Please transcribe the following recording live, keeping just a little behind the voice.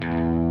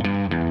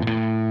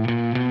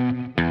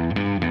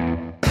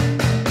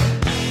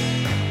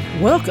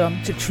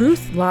Welcome to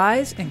Truth,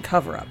 Lies, and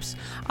Cover-Ups.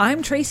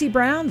 I'm Tracy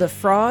Brown, the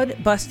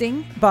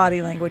fraud-busting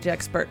body language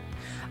expert.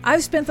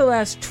 I've spent the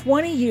last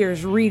 20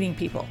 years reading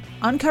people,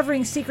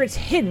 uncovering secrets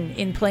hidden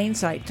in plain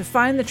sight to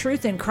find the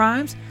truth in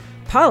crimes,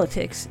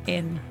 politics,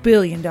 and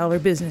billion-dollar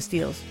business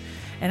deals.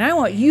 And I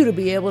want you to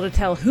be able to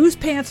tell whose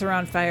pants are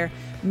on fire,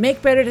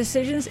 make better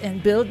decisions,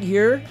 and build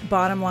your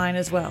bottom line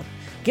as well.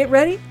 Get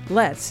ready?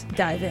 Let's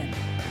dive in.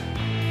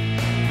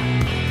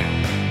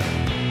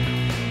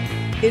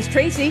 It's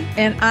Tracy,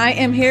 and I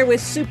am here with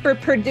super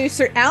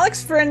producer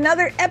Alex for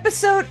another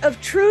episode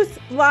of Truth,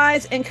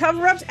 Lies, and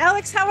Cover-Ups.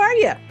 Alex, how are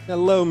you?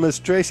 Hello, Miss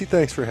Tracy.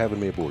 Thanks for having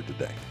me aboard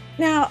today.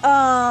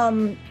 Now,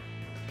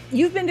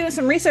 you've been doing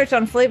some research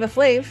on Flava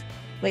Flav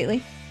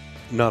lately.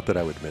 Not that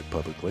I would admit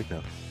publicly,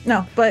 no.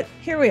 No, but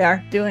here we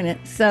are doing it.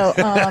 So,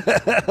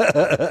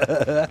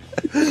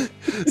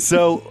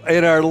 So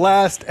in our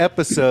last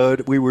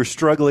episode, we were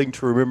struggling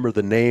to remember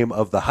the name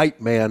of the hype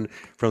man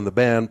from the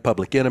band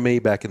Public Enemy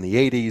back in the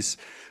 80s.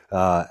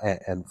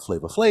 And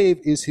Flava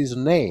Flav is his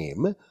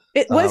name.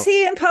 Was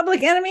he in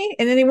Public Enemy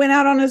and then he went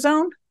out on his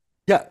own?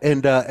 Yeah.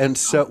 And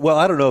so, well,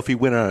 I don't know if he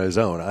went on his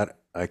own.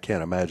 I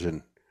can't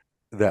imagine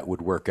that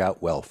would work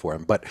out well for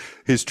him. But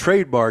his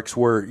trademarks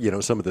were,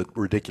 some of the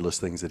ridiculous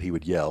things that he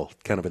would yell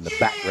kind of in the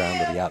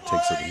background of the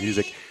outtakes of the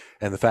music.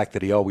 And the fact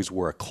that he always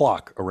wore a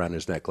clock around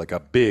his neck, like a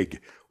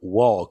big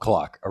wall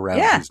clock around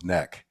his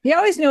neck. He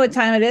always knew what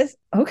time it is.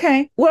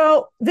 Okay.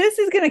 Well, this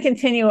is going to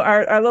continue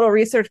our little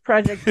research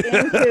project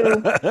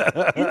into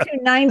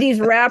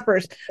 90s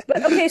rappers.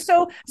 But okay,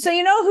 so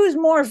you know who's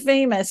more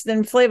famous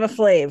than Flava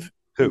Flav?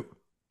 Who?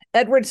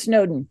 Edward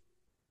Snowden.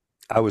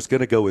 I was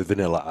going to go with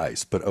Vanilla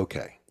Ice, but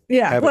okay.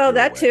 Yeah, well,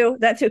 that too.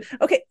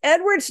 Okay,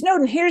 Edward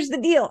Snowden, here's the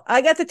deal.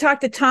 I got to talk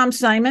to Tom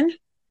Simon,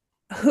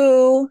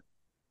 who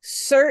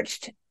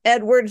searched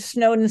Edward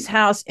Snowden's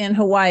house in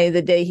Hawaii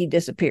the day he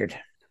disappeared.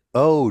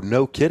 Oh,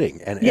 no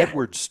kidding. And yeah.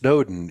 Edward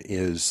Snowden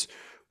is,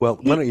 why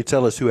don't you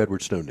tell us who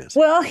Edward Snowden is?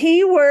 Well,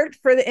 he worked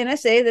for the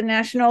NSA, the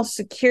National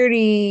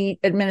Security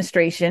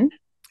Administration,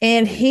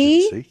 and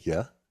he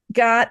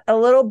got a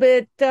little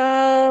bit,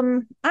 I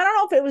don't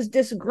know if it was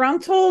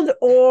disgruntled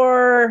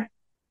or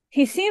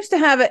he seems to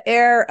have an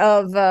air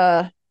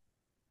of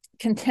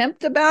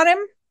contempt about him.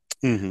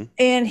 Mm-hmm.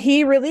 And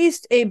he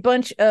released a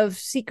bunch of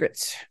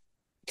secrets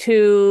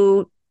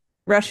to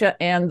Russia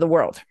and the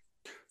world.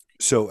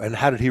 So, and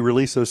how did he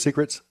release those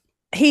secrets?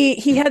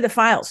 He had the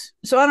files.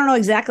 So I don't know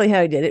exactly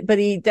how he did it, but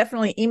he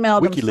definitely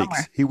emailed them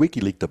somewhere. He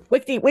WikiLeaked them.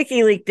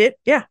 WikiLeaked it.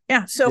 Yeah.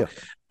 So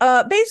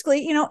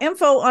basically,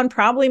 info on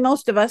probably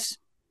most of us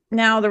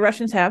now the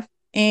Russians have.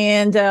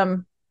 And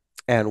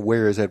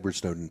where is Edward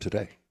Snowden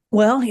today?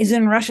 Well, he's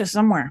in Russia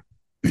somewhere.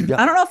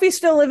 Yeah. I don't know if he's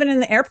still living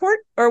in the airport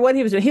or what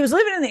he was doing. He was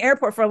living in the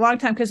airport for a long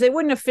time because they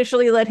wouldn't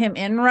officially let him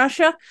in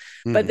Russia,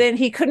 but then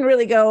he couldn't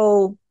really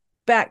go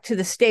back to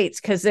the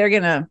States because they're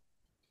gonna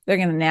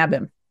nab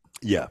him.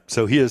 Yeah,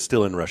 so he is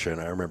still in Russia,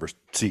 and I remember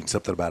seeing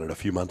something about it a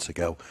few months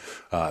ago,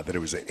 that it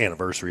was an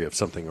anniversary of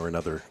something or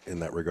another in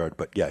that regard.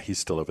 But yeah, he's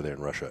still over there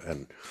in Russia,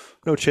 and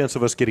no chance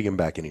of us getting him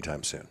back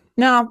anytime soon.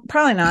 No,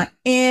 probably not.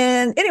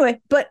 And anyway,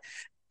 but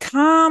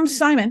Tom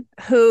Simon,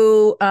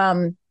 who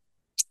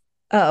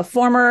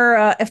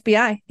former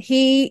FBI,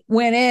 he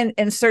went in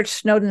and searched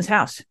Snowden's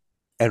house.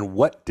 And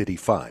what did he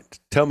find?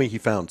 Tell me he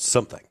found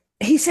something.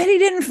 He said he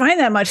didn't find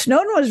that much.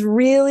 Snowden was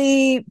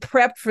really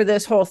prepped for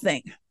this whole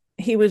thing.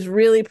 He was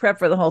really prepped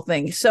for the whole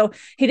thing. So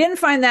he didn't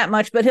find that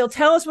much, but he'll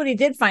tell us what he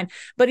did find.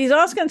 But he's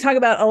also going to talk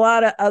about a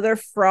lot of other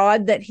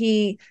fraud that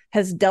he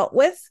has dealt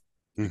with,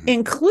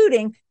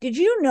 including, did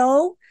you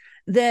know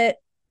that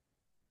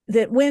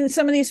when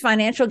some of these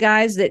financial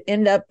guys that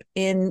end up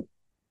in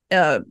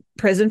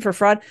prison for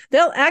fraud,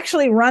 they'll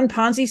actually run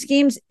Ponzi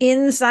schemes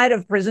inside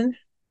of prison?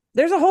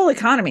 There's a whole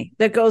economy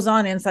that goes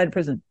on inside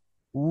prison.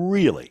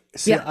 Really?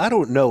 See, I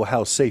don't know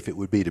how safe it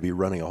would be to be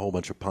running a whole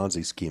bunch of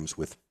Ponzi schemes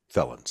with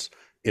felons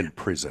in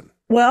prison.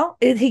 Well,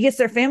 he gets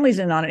their families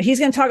in on it. He's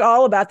going to talk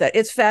all about that.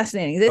 It's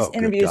fascinating. This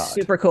interview is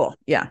super cool.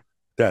 Yeah.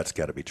 That's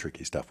got to be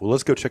tricky stuff. Well,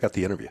 let's go check out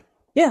the interview.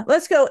 Yeah,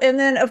 let's go. And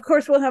then, of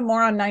course, we'll have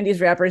more on 90s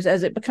rappers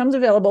as it becomes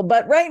available.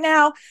 But right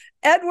now,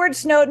 Edward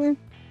Snowden,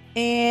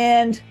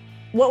 and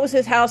what was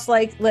his house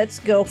like? Let's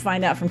go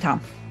find out from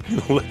Tom.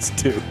 Let's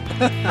do.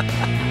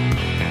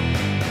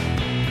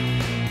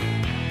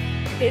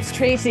 It's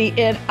Tracy,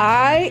 and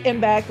I am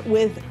back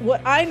with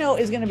what I know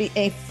is going to be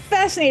a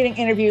fascinating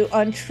interview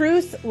on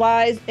Truth,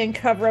 Lies, and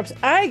Cover-Ups.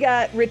 I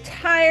got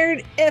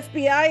retired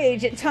FBI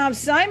agent Tom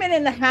Simon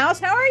in the house.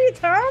 How are you,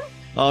 Tom?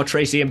 Oh,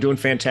 Tracy, I'm doing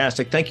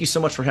fantastic. Thank you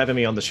so much for having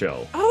me on the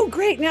show. Oh,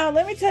 great. Now,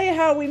 let me tell you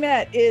how we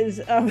met is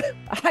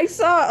I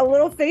saw a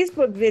little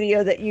Facebook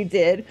video that you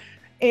did,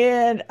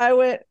 and I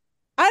went,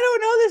 I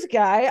don't know this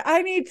guy.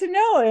 I need to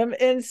know him.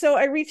 And so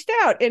I reached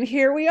out, and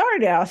here we are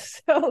now.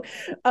 So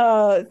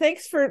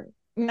thanks for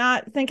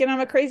not thinking I'm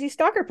a crazy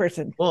stalker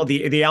person. Well,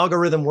 the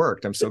algorithm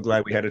worked. I'm so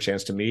glad we had a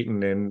chance to meet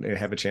and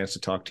have a chance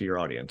to talk to your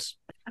audience.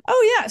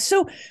 Oh, yeah.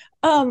 So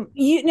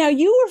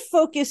You were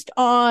focused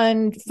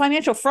on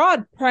financial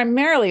fraud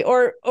primarily,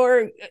 or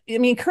I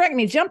mean, correct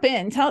me, jump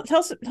in. Tell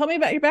me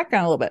about your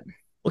background a little bit.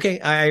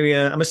 Okay,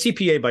 I'm a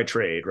CPA by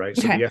trade, right?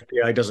 So Okay. the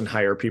FBI doesn't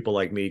hire people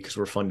like me because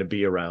we're fun to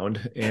be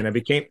around. And I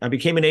became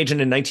an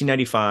agent in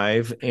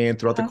 1995, and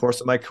throughout the Uh-huh.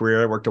 course of my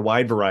career, I worked a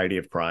wide variety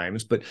of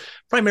crimes, but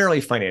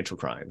primarily financial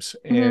crimes.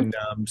 Hmm. And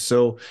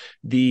so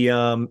the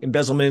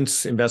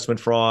embezzlements,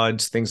 investment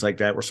frauds, things like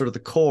that were sort of the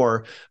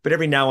core. But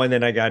every now and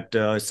then, I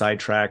got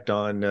sidetracked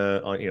on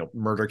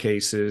murder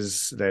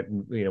cases that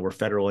were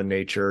federal in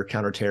nature,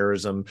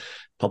 counterterrorism,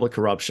 public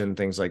corruption,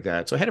 things like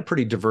that. So I had a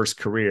pretty diverse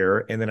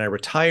career. And then I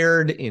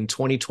retired in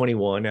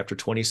 2021 after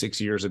 26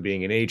 years of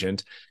being an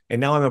agent. And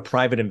now I'm a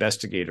private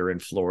investigator in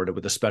Florida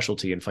with a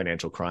specialty in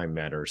financial crime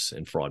matters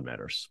and fraud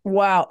matters.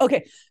 Wow.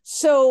 Okay.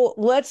 So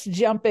let's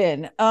jump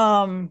in.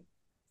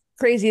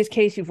 Craziest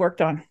case you've worked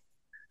on.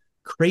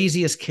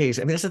 Craziest case.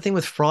 I mean, that's the thing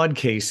with fraud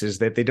cases,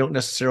 that they don't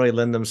necessarily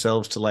lend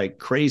themselves to like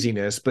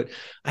craziness. But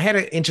I had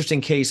an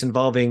interesting case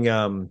involving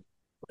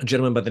a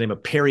gentleman by the name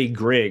of Perry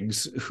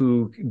Griggs,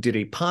 who did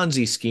a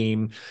Ponzi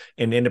scheme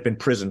and ended up in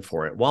prison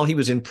for it. While he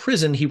was in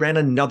prison, he ran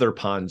another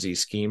Ponzi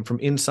scheme from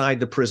inside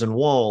the prison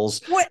walls,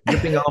 What?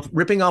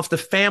 ripping off the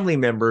family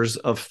members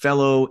of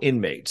fellow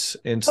inmates.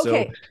 And so,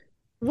 Okay.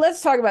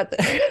 Let's talk about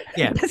this.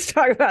 yeah. Let's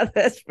talk about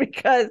this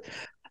because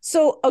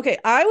okay,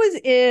 I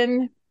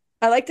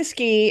like to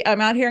ski. I'm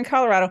out here in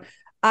Colorado.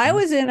 I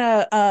was in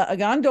a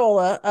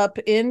gondola up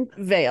in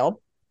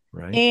Vail,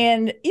 Right.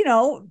 and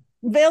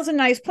Vail's a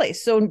nice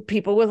place, so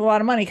people with a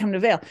lot of money come to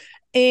Vail.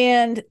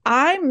 And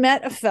I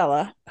met a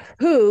fella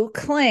who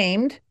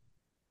claimed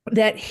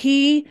that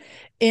he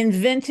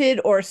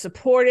invented or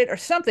supported or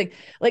something.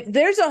 Like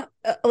there's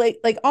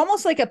like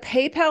almost like a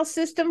PayPal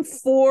system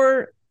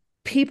for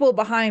people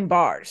behind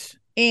bars.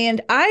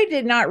 And I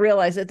did not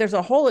realize that there's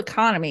a whole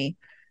economy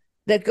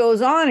that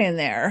goes on in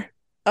there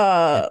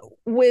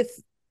with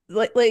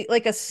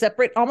like a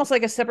separate, almost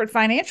like a separate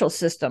financial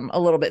system a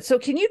little bit. So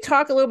can you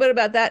talk a little bit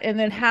about that, and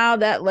then how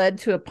that led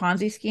to a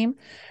Ponzi scheme?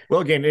 Well,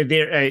 again,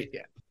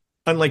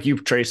 unlike you,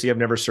 Tracy, I've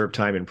never served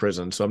time in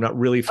prison, so I'm not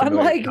really familiar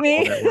Unlike with how me.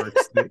 all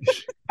that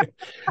works.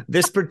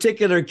 This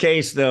particular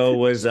case, though,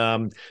 was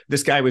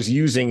this guy was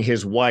using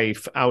his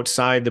wife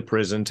outside the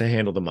prison to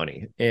handle the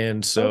money.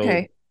 And so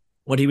Okay.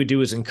 what he would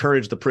do is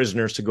encourage the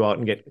prisoners to go out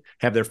and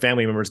have their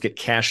family members get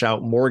cash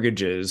out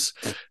mortgages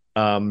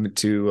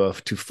to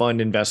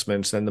fund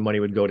investments. Then the money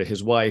would go to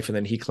his wife, and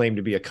then he claimed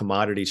to be a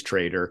commodities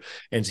trader,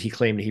 and he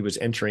claimed he was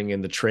entering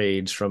in the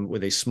trades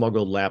with a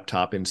smuggled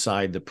laptop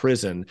inside the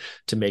prison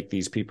to make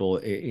these people,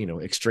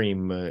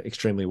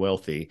 extremely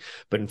wealthy.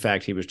 But in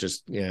fact, he was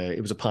just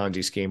it was a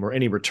Ponzi scheme, or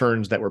any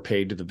returns that were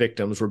paid to the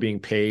victims were being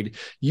paid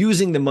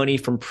using the money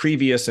from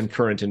previous and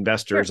current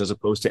investors, Sure. as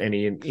opposed to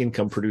any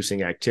income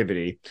producing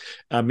activity.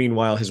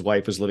 Meanwhile, his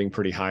wife was living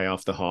pretty high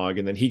off the hog,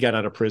 and then he got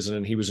out of prison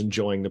and he was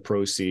enjoying the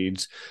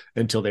proceeds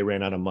until they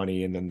ran out of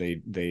money, and then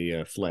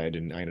they fled,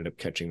 and I ended up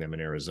catching them in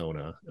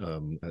Arizona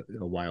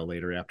a while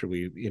later after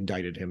we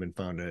indicted him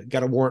and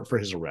got a warrant for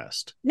his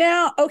arrest.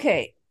 Now,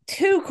 okay,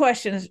 two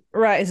questions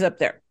rise up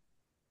there.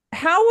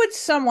 How would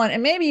someone,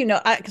 and maybe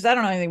because I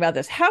don't know anything about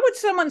this, how would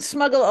someone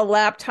smuggle a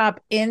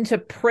laptop into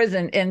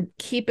prison and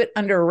keep it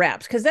under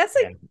wraps? Because that's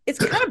like, it's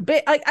kind of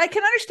big. Like I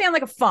can understand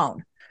like a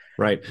phone.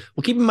 Right.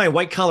 Well, keep in mind,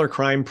 white collar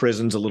crime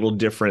prisons a little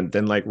different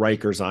than like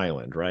Rikers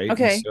Island, right?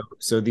 Okay.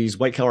 So these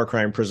white collar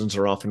crime prisons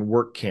are often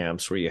work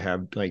camps where you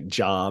have like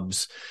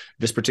jobs.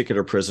 This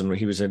particular prison, where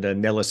he was in a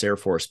Nellis Air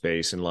Force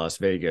Base in Las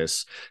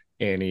Vegas,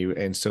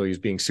 and so he's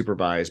being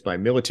supervised by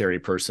military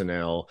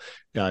personnel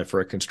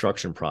for a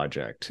construction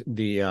project.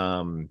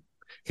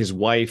 His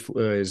wife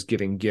was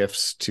giving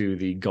gifts to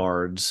the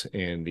guards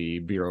and the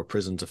Bureau of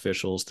Prisons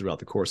officials throughout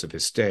the course of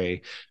his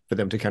stay for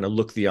them to kind of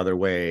look the other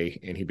way.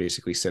 And he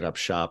basically set up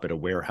shop at a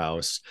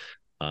warehouse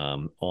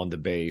on the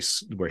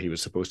base where he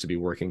was supposed to be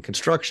working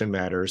construction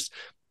matters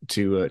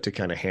to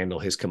kind of handle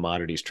his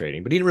commodities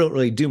trading. But he didn't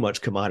really do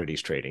much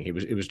commodities trading.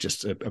 It was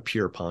just a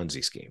pure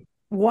Ponzi scheme.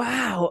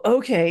 Wow.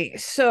 Okay.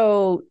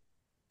 So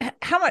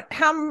how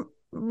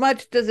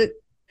much does it,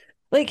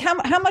 like how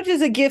much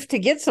is a gift to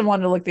get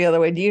someone to look the other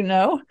way? Do you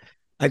know?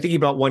 I think he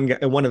bought one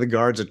of the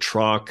guards a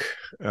truck.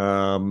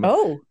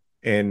 Oh.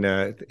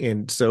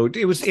 And so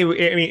it was. I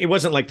mean, it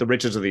wasn't like the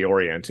riches of the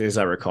Orient, as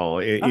I recall.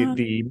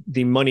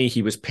 The money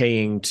he was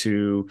paying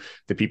to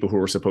the people who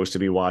were supposed to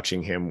be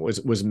watching him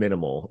was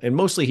minimal, and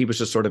mostly he was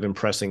just sort of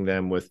impressing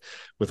them with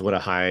what a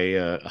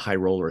high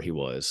roller he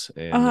was.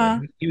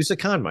 And he was a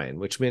con man,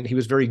 which meant he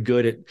was very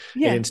good at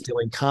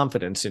instilling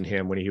confidence in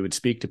him when he would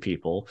speak to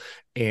people.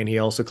 And he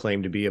also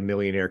claimed to be a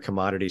millionaire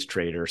commodities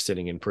trader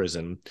sitting in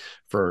prison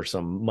for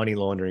some money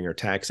laundering or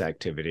tax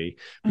activity.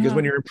 Because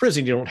when you're in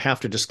prison, you don't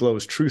have to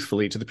disclose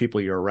truthfully to the people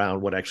you're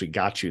around what actually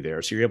got you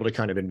there. So you're able to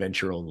kind of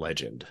invent your own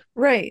legend.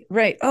 Right.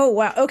 Oh,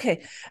 wow.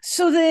 Okay.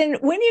 So then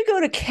when you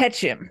go to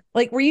catch him,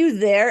 like, were you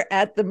there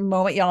at the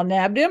moment y'all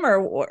nabbed him,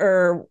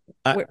 or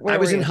I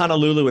was in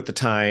Honolulu at the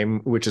time,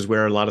 which is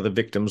where a lot of the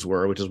victims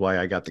were, which is why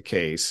I got the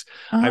case.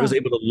 I was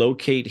able to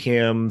locate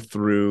him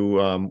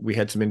through, we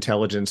had some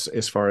intelligence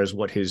as far as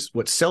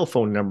what cell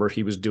phone number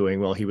he was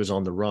doing while he was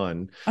on the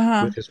run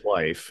with his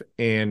wife.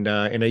 And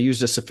I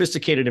used a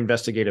sophisticated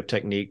investigative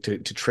technique to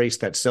trace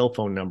that cell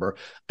phone number.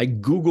 I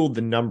Googled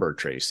the number,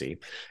 Tracy,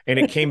 and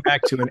it came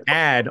back to an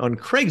ad on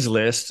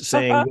Craigslist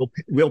saying,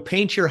 we'll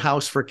paint your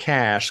house for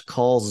cash.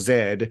 Call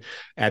Zed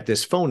at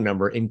this phone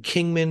number in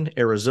Kingman,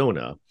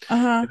 Arizona.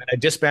 And then I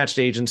dispatched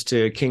agents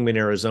to Kingman,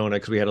 Arizona,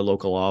 because we had a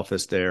local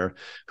office there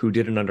who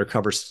did an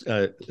undercover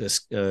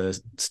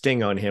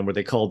sting on him where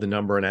they called the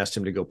number and asked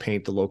him to go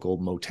paint the local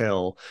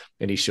motel.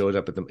 And he showed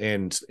up at the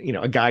end.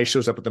 A guy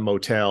shows up at the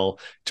motel.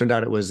 Turned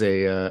out it was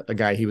a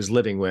guy he was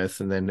living with.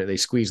 And then they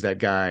squeezed that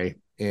guy.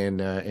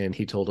 And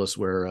he told us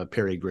where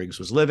Perry Griggs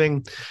was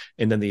living.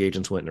 And then the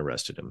agents went and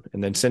arrested him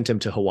and then sent him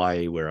to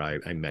Hawaii, where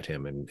I met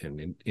him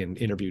and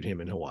interviewed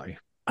him in Hawaii.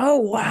 Oh,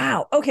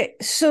 wow. Okay.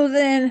 So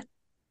then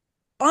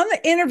on the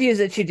interviews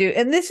that you do,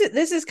 and this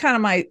is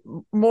kind of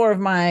more of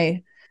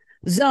my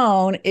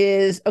zone,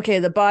 is okay,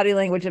 the body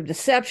language of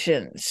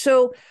deception.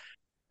 So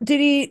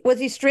was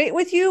he straight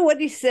with you? What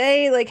did he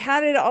say? Like,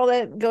 how did all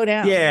that go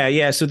down?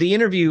 Yeah. So the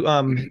interview,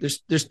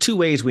 there's two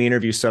ways we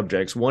interview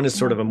subjects. One is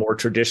sort of a more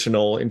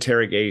traditional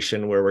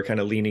interrogation where we're kind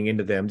of leaning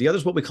into them. The other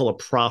is what we call a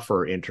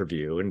proffer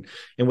interview.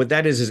 And what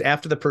that is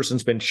after the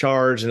person's been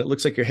charged and it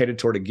looks like you're headed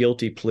toward a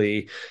guilty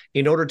plea,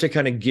 in order to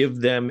kind of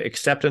give them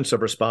acceptance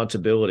of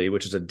responsibility,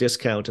 which is a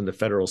discount in the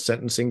federal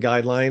sentencing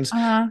guidelines,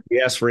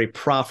 we ask for a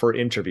proffer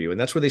interview. And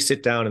that's where they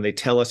sit down and they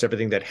tell us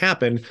everything that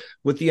happened,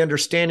 with the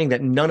understanding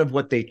that none of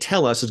what they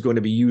tell us is going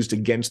to be used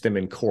against them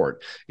in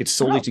court. It's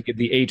solely to give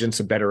the agents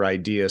a better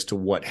idea as to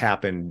what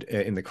happened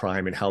in the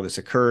crime and how this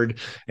occurred,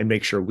 and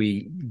make sure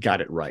we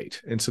got it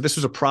right. And so this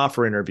was a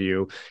proffer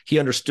interview. He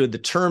understood the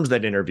terms of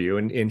that interview,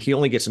 and he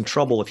only gets in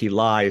trouble if he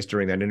lies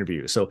during that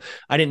interview. So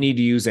I didn't need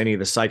to use any of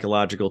the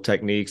psychological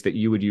techniques that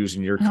you would use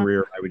in your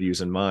career, I would use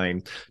in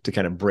mine, to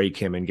kind of break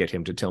him and get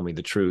him to tell me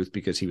the truth,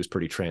 because he was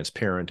pretty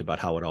transparent about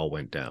how it all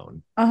went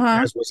down,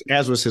 as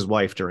was his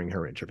wife during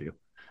her interview.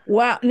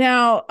 Wow.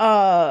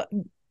 Now,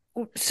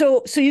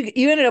 so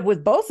you ended up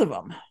with both of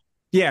them.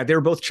 Yeah, they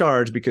were both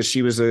charged because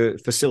she was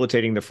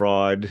facilitating the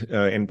fraud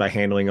and by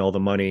handling all the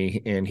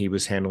money, and he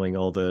was handling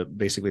all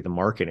basically the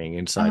marketing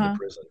inside the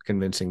prison,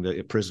 convincing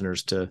the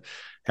prisoners to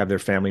have their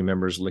family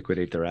members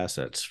liquidate their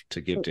assets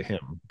to give to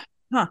him.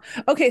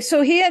 Okay,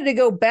 so he had to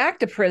go back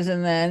to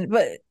prison then,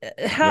 but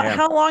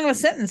how long of a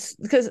sentence?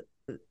 Because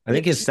I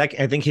think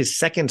his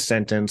second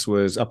sentence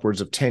was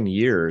upwards of 10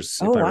 years,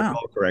 if I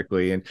recall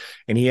correctly.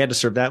 And he had to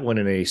serve that one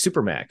in a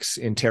supermax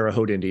in Terre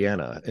Haute,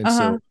 Indiana. And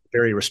so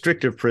very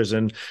restrictive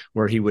prison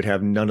where he would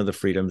have none of the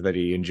freedoms that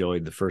he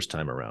enjoyed the first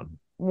time around.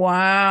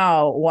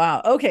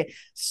 Wow. Okay.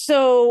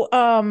 So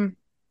how long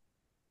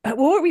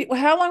were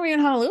you in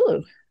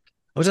Honolulu?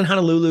 I was in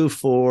Honolulu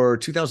for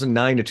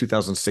 2009 to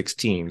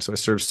 2016. So I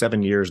served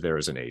 7 years there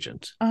as an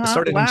agent. I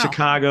started in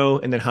Chicago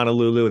and then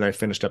Honolulu, and I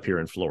finished up here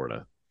in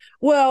Florida.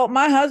 Well,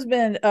 my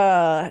husband,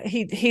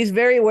 he's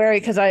very wary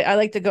because I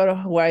like to go to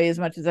Hawaii as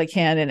much as I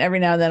can. And every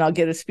now and then I'll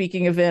get a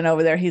speaking event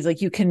over there. He's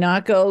like, you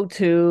cannot go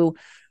to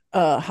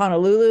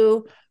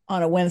Honolulu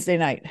on a Wednesday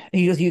night.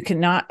 He goes, you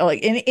cannot,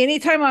 like any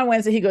time on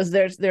Wednesday. He goes,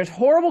 there's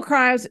horrible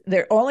crimes.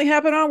 They only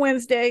happen on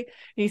Wednesday.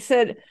 He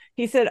said,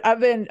 I've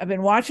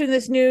been watching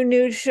this new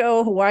news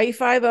show, Hawaii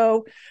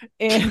 5-0,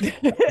 and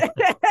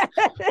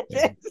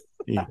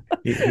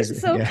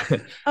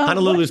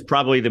Honolulu is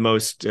probably the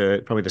most,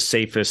 probably the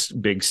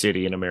safest big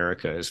city in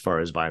America as far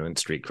as violent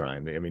street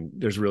crime. I mean,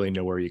 there's really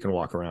nowhere you can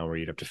walk around where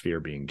you'd have to fear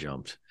being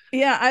jumped.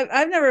 Yeah,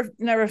 I've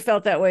never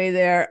felt that way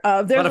there.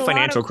 There's a lot of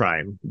financial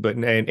crime, but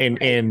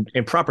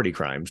and property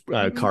crimes,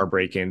 car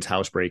break-ins,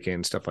 house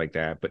break-ins, stuff like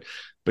that.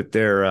 But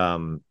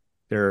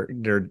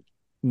they're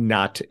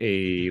not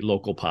a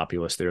local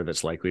populace there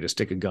that's likely to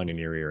stick a gun in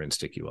your ear and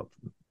stick you up.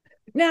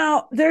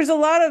 Now, there's a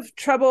lot of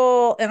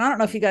trouble, and I don't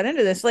know if you got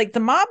into this. Like the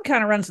mob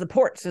kind of runs the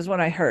ports, is what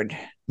I heard.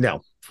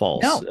 No,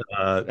 false. No.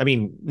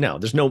 No.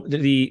 There's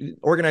the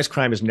organized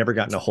crime has never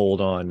gotten a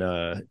hold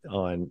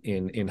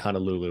in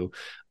Honolulu.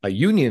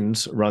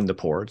 Unions run the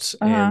ports,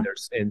 and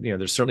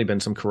there's certainly been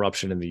some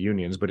corruption in the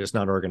unions, but it's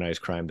not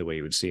organized crime the way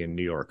you would see in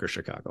New York or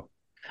Chicago.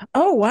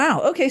 Oh,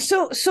 wow. Okay,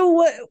 so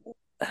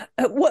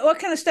what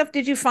kind of stuff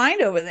did you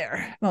find over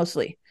there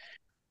mostly?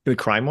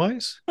 Crime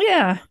wise?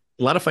 Yeah.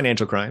 A lot of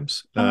financial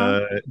crimes.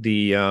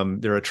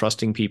 They're a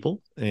trusting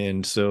people.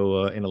 And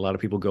so, and a lot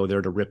of people go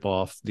there to rip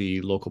off the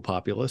local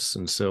populace.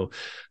 And so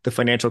the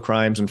financial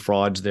crimes and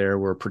frauds there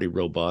were pretty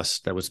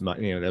robust. That was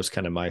that was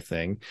kind of my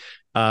thing.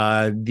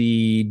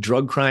 The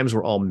drug crimes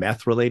were all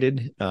meth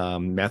related.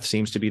 Meth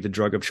seems to be the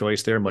drug of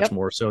choice there, much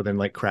more so than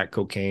like crack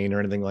cocaine or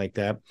anything like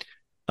that.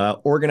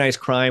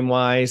 Organized crime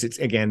wise, it's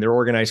again, their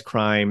organized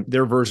crime,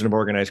 their version of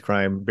organized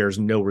crime bears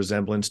no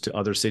resemblance to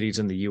other cities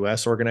in the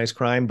U.S. organized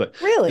crime, but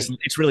really,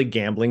 it's really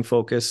gambling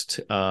focused.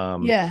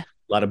 A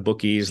lot of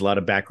bookies, a lot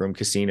of backroom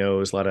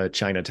casinos, a lot of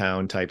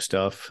Chinatown type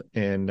stuff.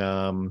 And,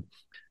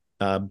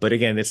 but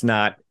again,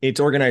 it's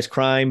organized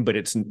crime, but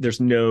there's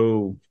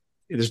no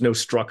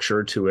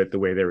structure to it the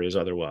way there is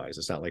otherwise.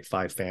 It's not like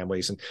five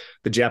families, and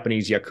the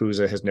Japanese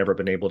Yakuza has never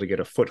been able to get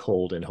a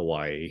foothold in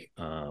Hawaii.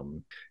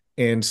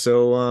 And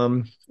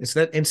so it's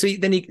that, and so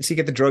then you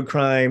get the drug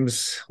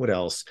crimes. What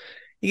else?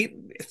 You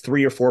get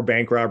 3 or 4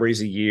 bank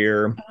robberies a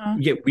year. Uh-huh.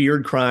 You get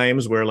weird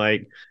crimes where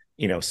like,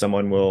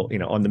 someone will,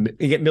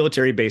 you get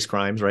military based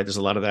crimes, right? There's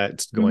a lot of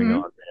that going Mm-hmm.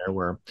 on there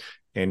where,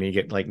 and you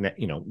get like,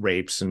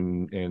 rapes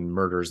and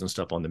murders and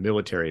stuff on the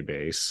military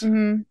base.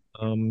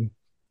 Mm-hmm. Um,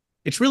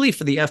 it's really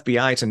for the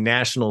FBI. It's a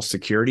national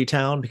security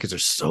town because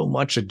there's so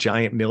much a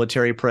giant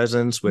military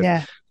presence with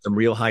Yeah. some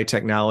real high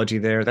technology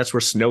there. That's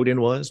where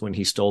Snowden was when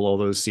he stole all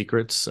those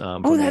secrets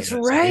Oh, from the that's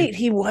NSA. right.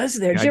 He was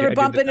there. Yeah, Did you ever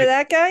bump into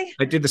that guy?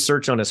 I did the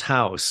search on his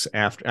house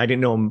after I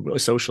didn't know him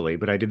socially,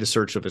 but I did the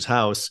search of his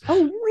house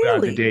Oh, the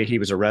really? day he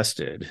was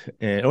arrested.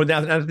 And or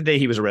not the day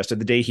he was arrested,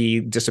 the day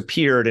he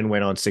disappeared and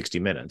went on 60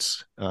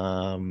 Minutes.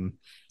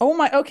 Oh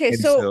my. Okay. And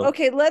So, so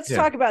okay, let's yeah.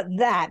 talk about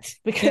that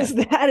because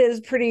Yeah. that is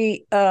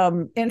pretty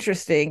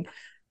interesting.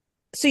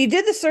 So you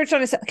did the search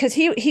on his because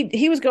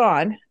he was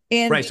gone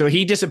and Right. So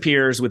he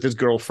disappears with his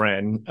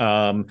girlfriend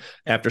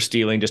after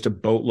stealing just a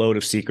boatload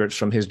of secrets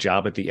from his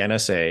job at the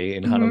NSA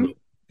in Mhm. Honolulu,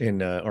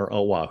 or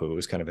Oahu. It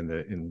was kind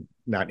of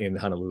not in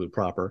Honolulu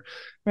proper.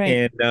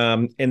 Right.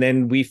 And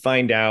then we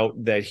find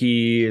out that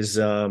he is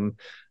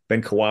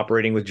been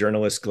cooperating with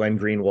journalist Glenn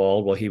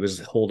Greenwald while he was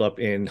holed up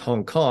in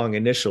Hong Kong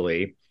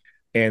initially,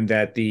 and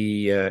that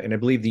and I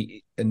believe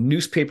a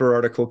newspaper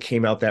article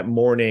came out that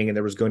morning, and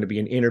there was going to be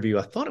an interview.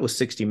 I thought it was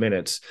 60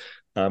 Minutes.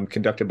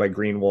 Conducted by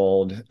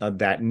Greenwald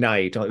that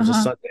night. It was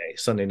a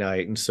Sunday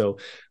night. And so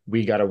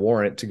we got a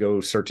warrant to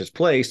go search his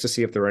place to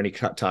see if there were any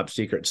top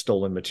secret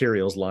stolen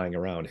materials lying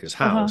around his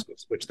house,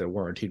 which there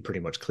weren't. He'd pretty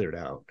much cleared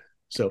out.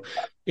 So,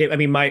 and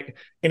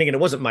again, it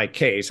wasn't my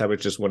case. I was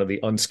just one of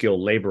the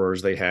unskilled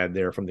laborers they had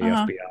there from the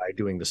FBI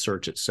doing the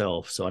search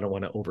itself. So I don't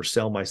want to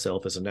oversell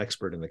myself as an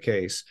expert in the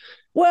case.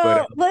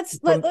 Well, But let's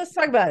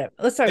talk about it.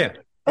 Let's talk. Yeah, about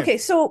it. Okay,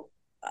 so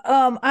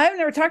I've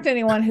never talked to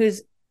anyone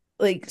who's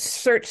like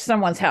searched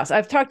someone's house.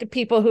 I've talked to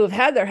people who have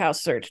had their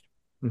house searched.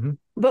 Mm-hmm.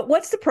 But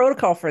what's the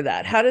protocol for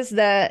that? How does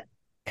that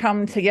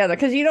come together?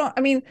 Because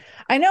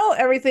I know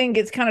everything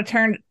gets kind of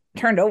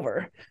turned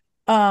over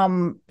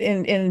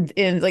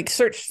in like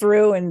search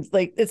through, and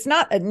like it's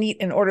not a neat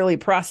and orderly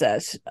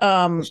process.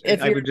 I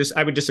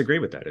would disagree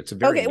with that. It's a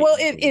very okay. Well,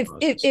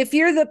 if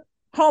you're the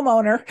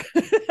homeowner,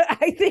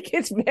 I think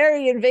it's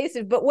very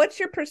invasive. But what's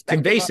your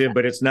perspective? Invasive,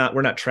 but it's not.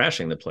 We're not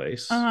trashing the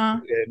place.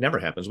 It never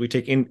happens. We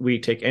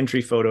take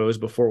entry photos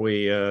before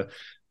we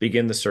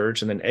begin the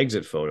search, and then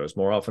exit photos.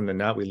 More often than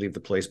not, we leave the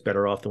place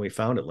better off than we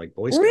found it, like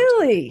Boy Scouts.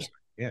 Really?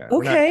 Yeah.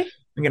 Okay.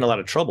 We get in a lot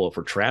of trouble if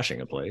we're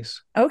trashing a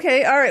place.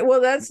 Okay. All right. Well,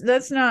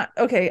 that's not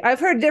okay. I've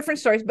heard different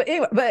stories, but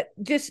anyway,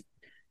 just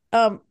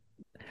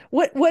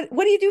what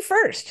do you do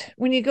first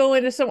when you go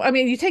into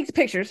you take the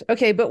pictures,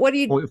 okay, but what do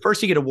you Well,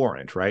 first you get a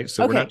warrant, right?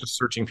 So Okay. we're not just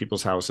searching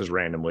people's houses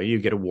randomly. You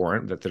get a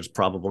warrant that there's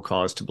probable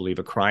cause to believe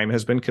a crime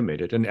has been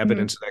committed, and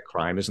evidence of that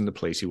crime is in the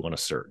place you want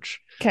to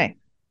search. Okay.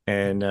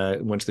 And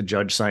once the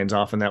judge signs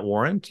off on that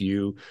warrant,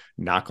 you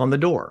knock on the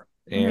door.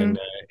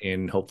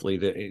 And hopefully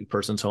the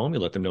person's home. You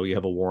let them know you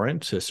have a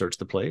warrant to search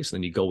the place.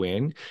 Then you go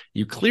in,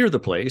 you clear the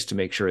place to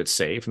make sure it's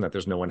safe and that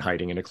there's no one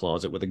hiding in a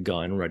closet with a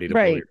gun ready to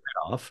blow your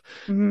head off.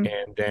 And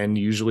then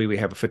usually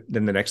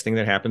then the next thing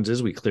that happens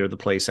is we clear the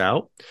place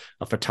out.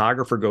 A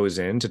photographer goes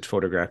in to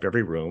photograph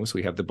every room. So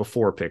we have the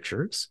before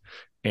pictures.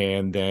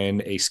 And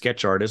then a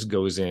sketch artist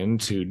goes in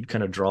to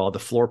kind of draw the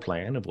floor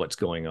plan of what's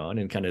going on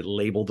and kind of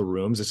label the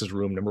rooms. This is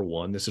room number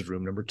 1. This is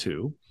room number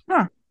 2.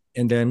 Huh.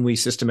 And then we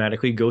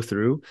systematically go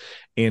through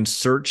and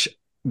search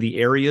the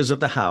areas of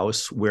the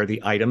house where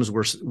the items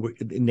were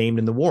named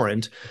in the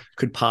warrant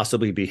could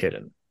possibly be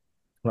hidden.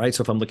 Right.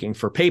 So if I'm looking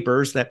for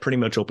papers, that pretty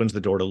much opens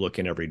the door to look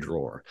in every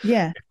drawer.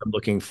 Yeah. If I'm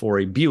looking for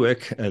a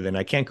Buick, then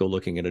I can't go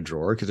looking in a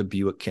drawer because a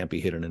Buick can't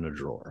be hidden in a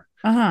drawer.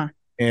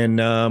 And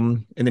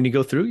then you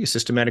go through, you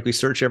systematically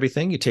search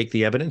everything. You take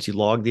the evidence, you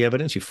log the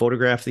evidence, you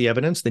photograph the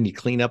evidence, then you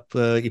clean up,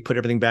 you put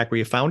everything back where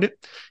you found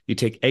it. You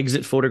take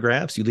exit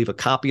photographs, you leave a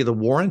copy of the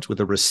warrant with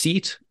a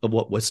receipt of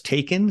what was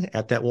taken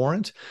at that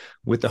warrant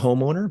with the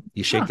homeowner.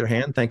 You shake their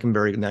hand, thank them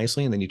very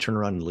nicely, and then you turn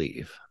around and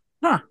leave.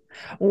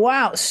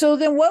 Wow. So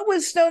then what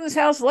was Snowden's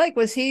house like?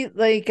 Was he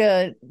like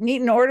a neat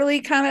and orderly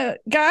kind of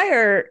guy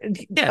or?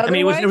 Yeah.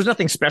 There was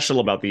nothing special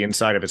about the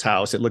inside of his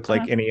house. It looked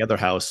like any other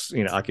house,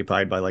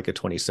 occupied by like a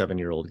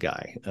 27-year-old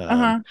guy.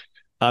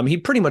 He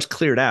pretty much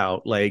cleared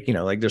out, like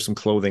there's some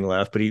clothing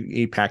left, but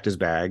he packed his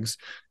bags,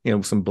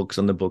 some books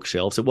on the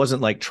bookshelves. It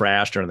wasn't like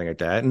trashed or anything like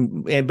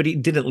that. But he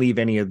didn't leave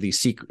any of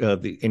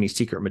the any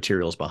secret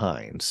materials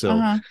behind.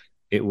 So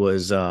it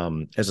was,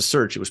 as a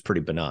search, it was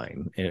pretty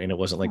benign. And it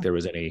wasn't like there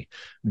was any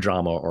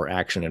drama or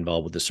action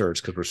involved with the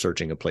search because we're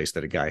searching a place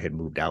that a guy had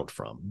moved out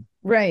from.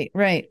 Right.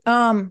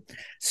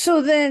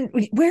 So then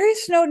where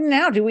is Snowden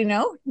now? Do we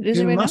know? He's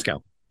in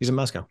Moscow. He's in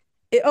Moscow.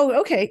 Oh,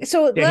 okay.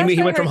 So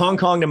he went from Hong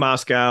Kong to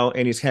Moscow,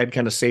 and he's had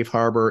kind of safe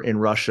harbor in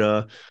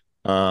Russia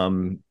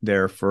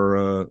there for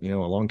a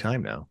long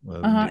time now.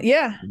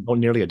 Yeah.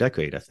 Nearly a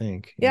decade, I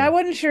think. Yeah, I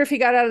wasn't sure if he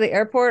got out of the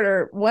airport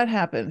or what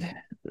happened.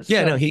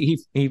 Yeah, So, no,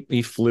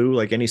 he flew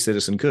like any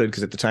citizen could,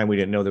 because at the time we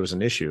didn't know there was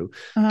an issue,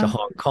 to uh-huh.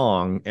 Hong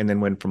Kong, and then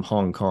went from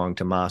Hong Kong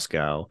to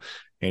Moscow,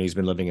 and he's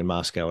been living in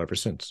Moscow ever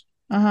since.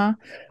 Uh-huh.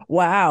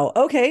 Wow.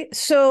 Okay.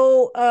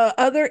 So,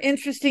 other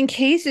interesting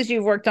cases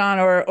you've worked on,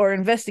 or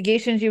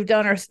investigations you've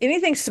done, or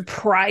anything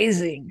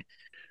surprising?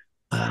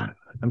 Uh,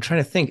 I'm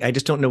trying to think. I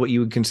just don't know what you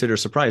would consider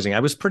surprising.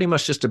 I was pretty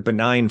much just a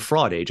benign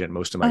fraud agent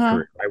most of my Uh-huh.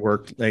 career. I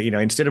worked,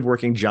 instead of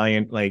working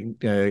giant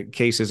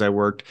cases, I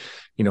worked,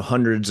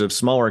 hundreds of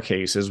smaller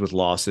cases with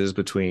losses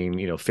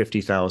between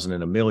 50,000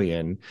 and a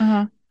million.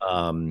 Uh-huh.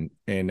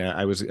 And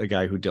I was a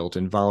guy who dealt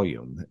in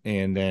volume.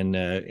 And then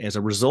as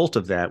a result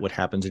of that, what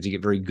happens is you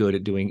get very good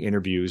at doing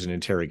interviews and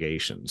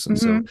interrogations. And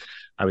so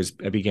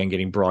Mm-hmm. I began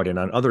getting brought in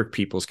on other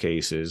people's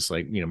cases,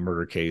 like,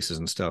 murder cases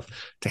and stuff,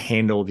 to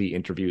handle the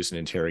interviews and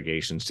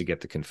interrogations to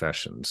get the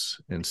confessions.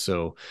 And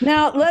so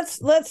Now let's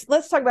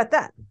talk about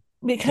that,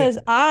 because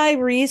I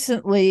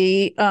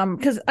recently,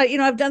 because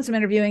I've done some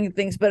interviewing and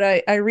things, but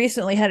I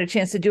recently had a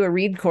chance to do a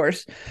read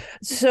course.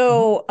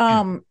 So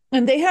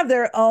and they have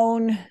their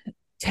own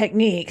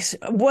techniques.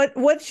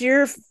 What's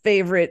your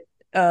favorite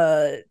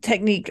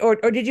technique, or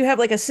did you have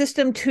like a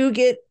system to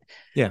get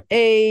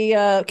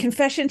a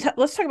confession?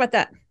 Let's talk about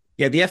that.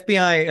 Yeah, the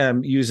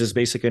FBI uses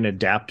basically an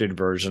adapted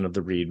version of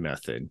the Reed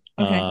method.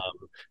 Okay.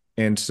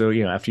 And so,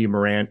 after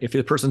if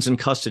the person's in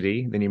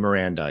custody, then you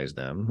Mirandize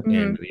them. Mm-hmm.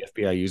 And the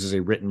FBI uses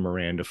a written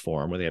Miranda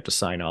form where they have to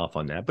sign off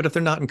on that. But if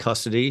they're not in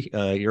custody,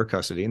 your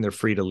custody, and they're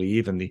free to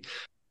leave,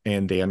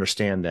 and they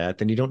understand that,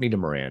 then you don't need to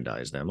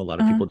Mirandize them. A lot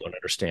of people don't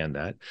understand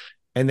that.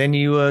 And then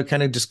you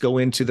kind of just go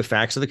into the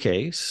facts of the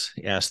case,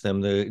 ask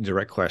them the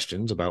direct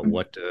questions about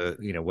what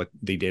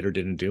they did or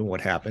didn't do, and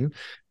what happened.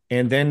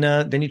 And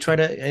then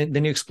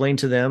you explain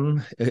to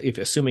them, if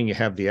assuming you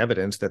have the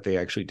evidence that they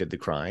actually did the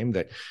crime,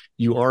 that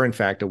you are in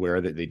fact aware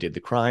that they did the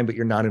crime, but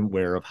you're not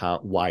aware of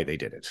why they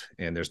did it.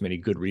 And there's many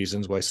good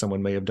reasons why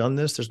someone may have done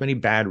this. There's many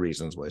bad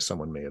reasons why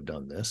someone may have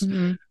done this.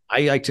 Mm-hmm.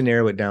 I like to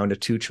narrow it down to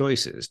two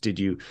choices. Did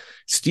you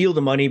steal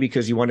the money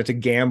because you wanted to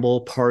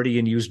gamble, party,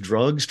 and use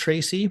drugs,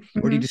 Tracy?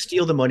 Mm-hmm. Or did you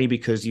steal the money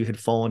because you had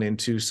fallen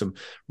into some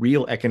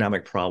real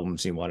economic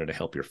problems and you wanted to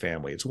help your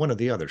family? It's one or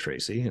the other,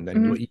 Tracy. And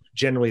then what you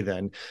generally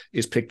then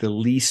is pick the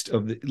least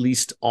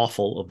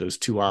awful of those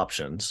two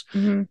options.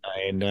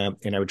 Mm-hmm.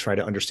 And I would try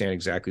to understand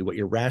exactly what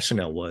your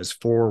rationale was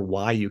for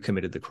why you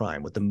committed the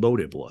crime, what the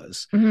motive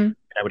was. Mm-hmm.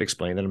 I would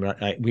explain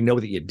that we know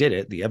that you did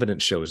it. The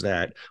evidence shows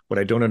that. What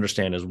I don't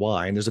understand is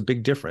why. And there's a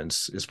big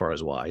difference as far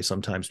as why.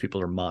 Sometimes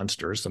people are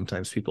monsters.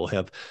 Sometimes people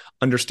have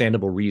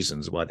understandable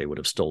reasons why they would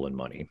have stolen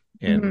money.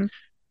 And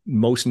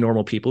most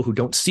normal people who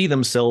don't see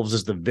themselves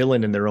as the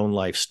villain in their own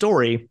life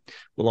story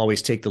will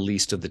always take the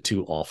least of the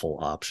two awful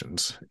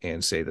options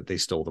and say that they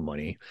stole the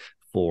money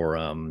for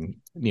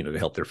to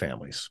help their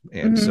families.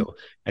 And so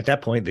at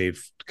that point,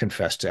 they've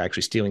confessed to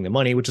actually stealing the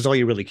money, which is all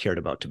you really cared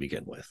about to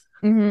begin with.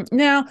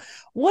 Now,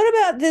 what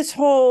about this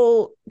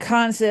whole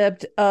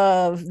concept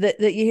of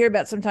that you hear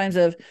about sometimes,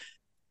 of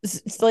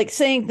like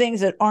saying things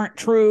that aren't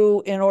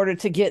true in order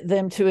to get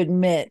them to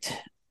admit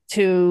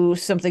to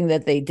something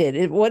that they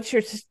did? What's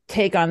your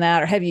take on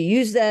that, or have you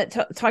used that?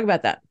 Talk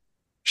about that.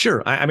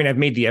 Sure. I mean, I've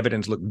made the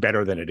evidence look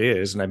better than it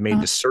is, and I've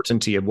made the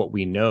certainty of what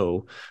we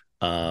know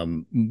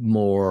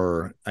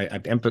more.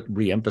 I've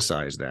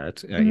re-emphasized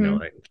that.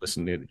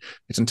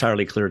 It's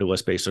entirely clear to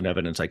us based on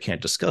evidence I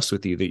can't discuss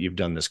with you that you've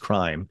done this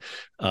crime,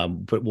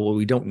 but what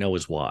we don't know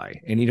is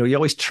why. And you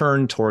always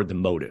turn toward the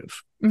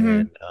motive,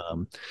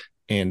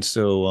 and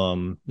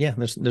so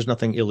there's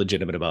nothing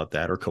illegitimate about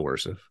that or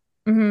coercive.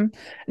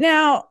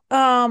 Now,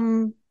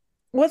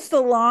 what's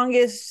the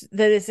longest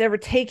that it's ever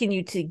taken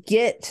you to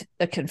get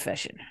a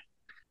confession?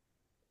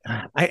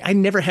 I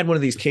never had one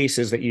of these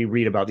cases that you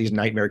read about, these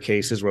nightmare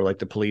cases where like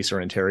the police are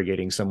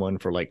interrogating someone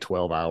for like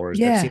 12 hours.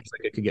 Yeah. That seems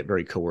like it could get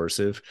very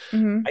coercive.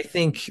 I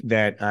think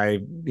that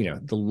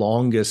the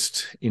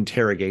longest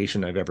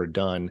interrogation I've ever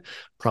done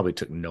probably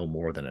took no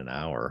more than an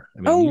hour.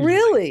 I mean, usually,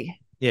 really?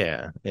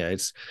 Yeah.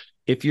 It's,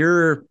 if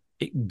you're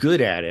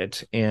good at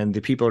it and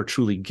the people are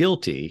truly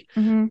guilty,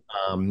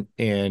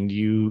 and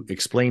you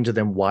explain to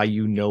them why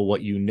you know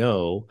what you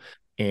know,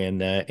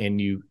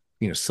 and you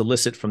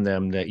solicit from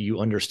them that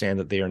you understand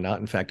that they are not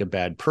in fact a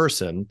bad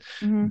person,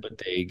 but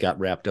they got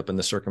wrapped up in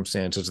the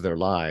circumstances of their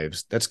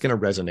lives, that's going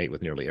to resonate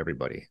with nearly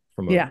everybody,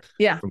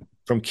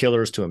 from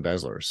killers to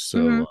embezzlers.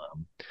 So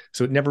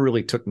so it never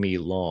really took me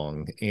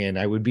long, and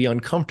I would be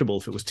uncomfortable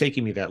if it was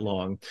taking me that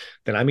long.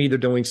 Then I'm either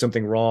doing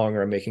something wrong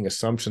or I'm making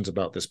assumptions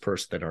about this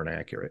person that aren't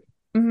accurate.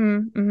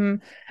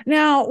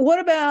 Now, what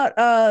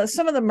about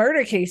some of the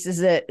murder cases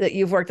that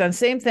you've worked on?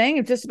 Same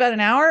thing, just about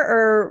an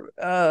hour,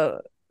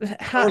 or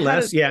or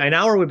less. Yeah, an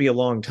hour would be a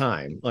long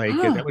time. Like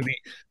that would be,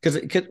 because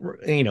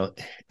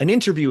an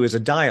interview is a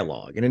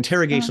dialogue, an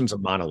interrogation is a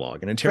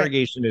monologue. An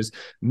interrogation is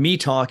me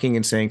talking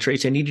and saying,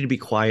 Tracy, I need you to be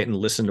quiet and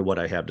listen to what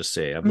I have to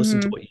say. I've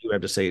listened to what you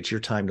have to say. It's your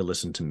time to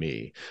listen to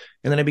me.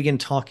 And then I begin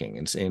talking,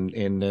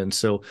 and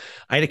so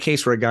I had a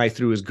case where a guy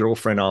threw his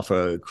girlfriend off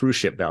a cruise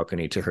ship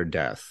balcony to her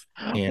death.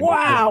 And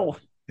wow.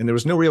 and there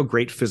was no real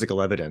great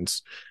physical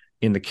evidence.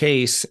 in the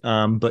case.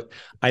 But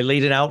I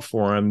laid it out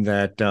for him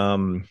that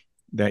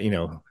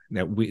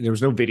there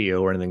was no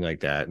video or anything like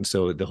that, and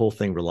so the whole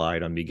thing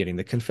relied on me getting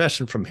the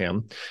confession from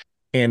him.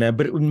 And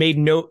but it made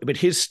no. But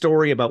his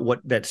story about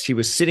that she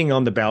was sitting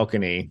on the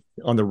balcony,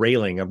 on the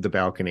railing of the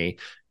balcony,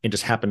 and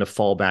just happened to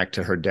fall back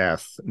to her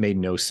death made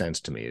no sense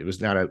to me. It was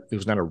not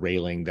a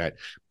railing that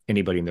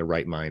anybody in their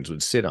right minds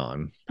would sit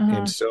on.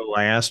 And so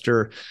I asked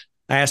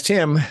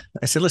him.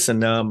 I said,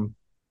 listen,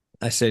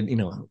 I said,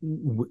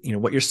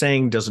 what you're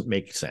saying doesn't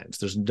make sense.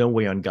 There's no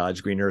way on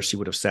God's green earth she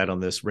would have sat on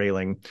this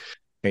railing.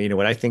 And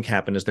what I think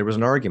happened is there was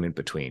an argument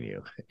between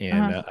you,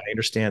 and I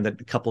understand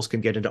that couples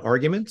can get into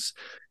arguments.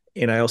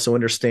 And I also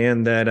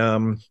understand that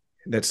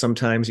that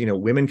sometimes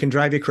women can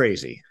drive you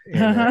crazy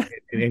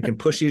and can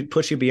push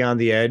you beyond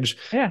the edge,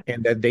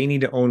 and that they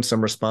need to own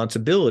some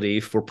responsibility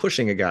for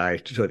pushing a guy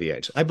to the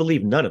edge. I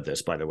believe none of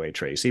this, by the way,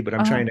 Tracy, but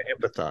I'm trying to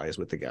empathize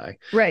with the guy.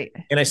 Right.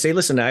 And I say,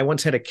 listen, I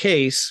once had a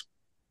case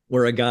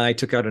where a guy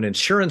took out an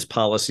insurance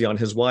policy on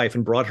his wife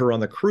and brought her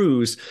on the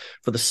cruise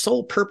for the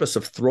sole purpose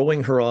of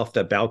throwing her off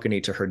that balcony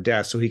to her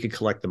death so he could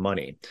collect the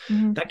money.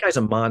 That guy's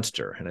a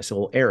monster. And I said,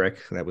 well, Eric,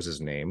 that was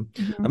his name.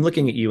 I'm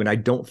looking at you and I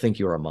don't think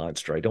you're a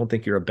monster. I don't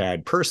think you're a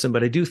bad person,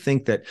 but I do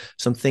think that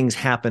some things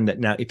happen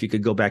that now, if you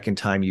could go back in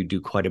time, you'd do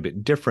quite a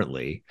bit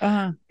differently.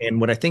 And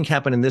what I think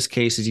happened in this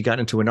case is you got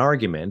into an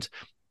argument.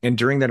 And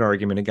during that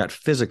argument, it got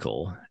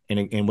physical.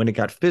 And when it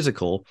got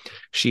physical,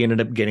 she ended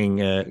up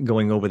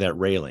going over that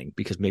railing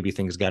because maybe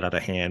things got out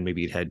of hand.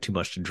 Maybe he'd had too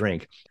much to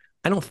drink.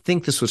 I don't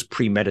think this was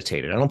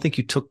premeditated. I don't think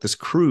you took this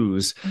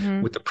cruise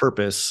with the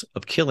purpose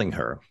of killing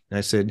her. And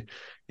I said,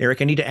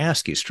 Eric, I need to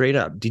ask you straight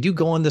up. Did you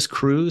go on this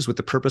cruise with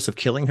the purpose of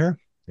killing her?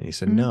 And he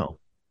said, no.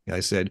 And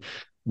I said,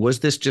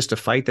 was this just a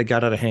fight that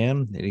got out of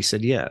hand? And he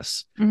said,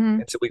 yes.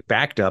 And so we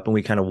backed up and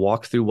we kind of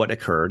walked through what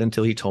occurred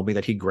until he told me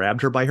that he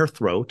grabbed her by her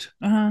throat,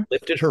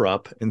 lifted her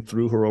up, and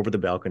threw her over the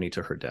balcony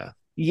to her death.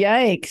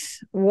 Yikes.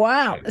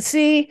 Wow.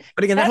 See,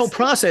 but again, that whole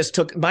process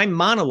my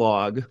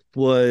monologue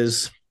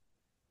was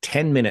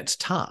 10 minutes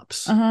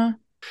tops.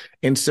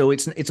 And so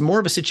it's more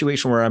of a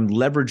situation where I'm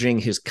leveraging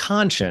his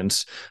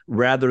conscience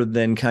rather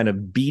than kind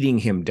of beating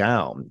him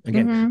down.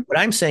 Again, what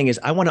I'm saying is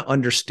I want to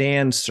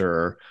understand,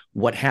 sir,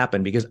 what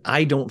happened, because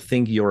I don't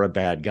think you're a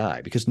bad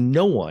guy, because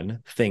no one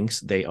thinks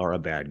they are a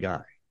bad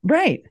guy.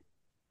 Right.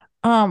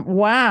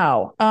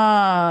 Wow.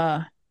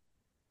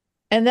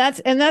 And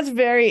that's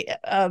very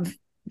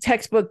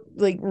textbook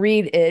like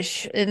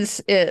read-ish and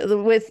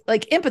with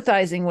like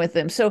empathizing with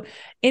them. So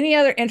any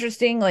other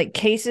interesting like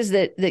cases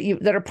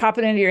that are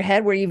popping into your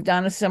head where you've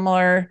done a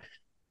similar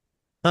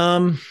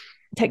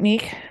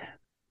technique?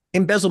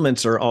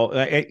 Embezzlements are all,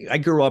 I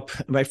grew up,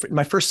 my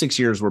first 6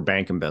 years were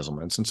bank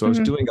embezzlements. And so I was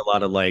doing a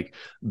lot of like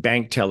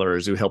bank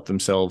tellers who helped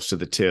themselves to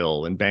the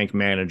till and bank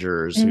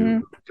managers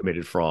who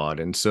committed fraud.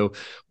 And so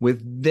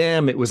with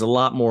them, it was a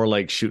lot more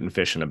like shooting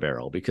fish in a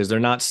barrel because they're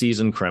not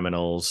seasoned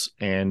criminals.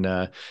 And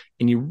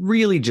you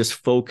really just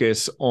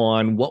focus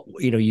on what,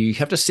 you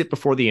have to sit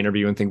before the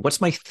interview and think,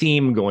 what's my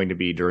theme going to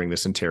be during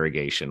this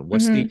interrogation?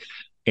 What's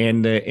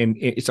and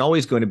it's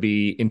always going to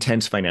be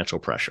intense financial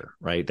pressure,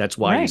 right? That's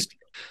why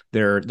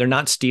they're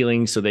not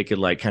stealing so they could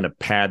like kind of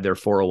pad their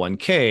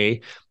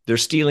 401k. They're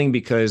stealing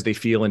because they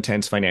feel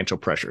intense financial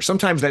pressure.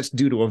 Sometimes that's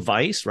due to a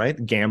vice,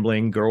 right?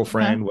 Gambling,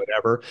 girlfriend,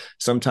 whatever.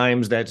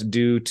 Sometimes that's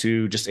due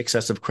to just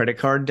excessive credit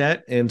card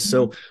debt. And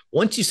so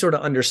once you sort of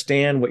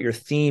understand what your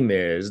theme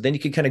is, then you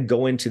can kind of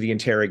go into the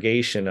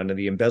interrogation under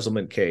the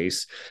embezzlement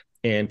case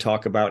and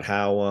talk about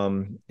how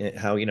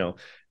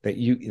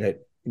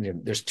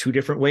there's two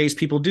different ways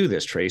people do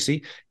this,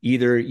 Tracy.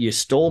 Either you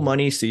stole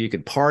money so you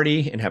could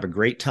party and have a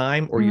great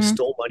time, or you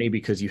stole money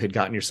because you had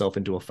gotten yourself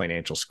into a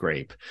financial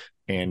scrape.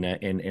 And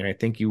I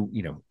think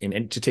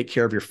and to take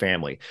care of your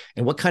family.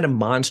 And what kind of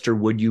monster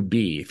would you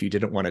be if you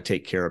didn't want to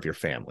take care of your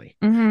family?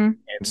 And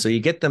so you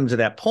get them to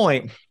that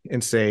point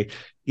and say,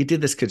 you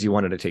did this because you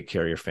wanted to take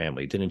care of your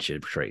family, didn't you,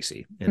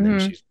 Tracy? And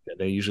then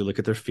they usually look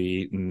at their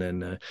feet and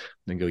then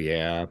go,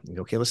 yeah. And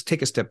go, okay, let's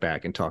take a step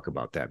back and talk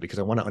about that because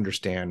I want to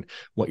understand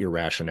what your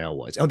rationale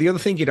was. Oh, the other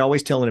thing you'd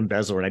always tell an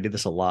embezzler, and I did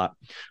this a lot,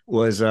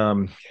 was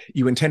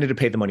you intended to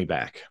pay the money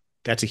back.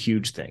 That's a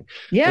huge thing.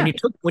 Yeah.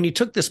 When you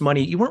took this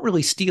money, you weren't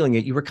really stealing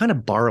it. You were kind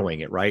of borrowing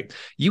it, right?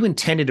 You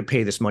intended to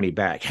pay this money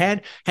back.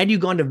 Had you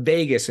gone to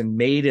Vegas and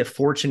made a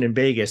fortune in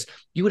Vegas,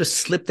 you would have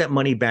slipped that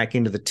money back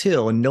into the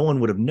till and no one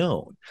would have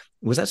known.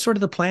 Was that sort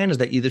of the plan? Is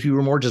that you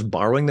were more just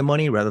borrowing the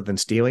money rather than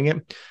stealing it?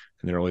 And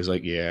they're always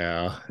like,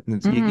 yeah,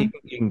 and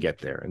you can get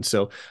there. And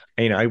so,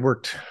 I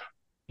worked,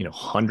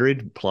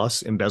 100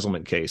 plus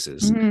embezzlement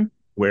cases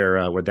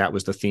where that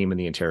was the theme in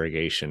the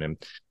interrogation,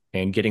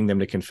 and getting them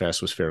to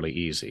confess was fairly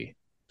easy.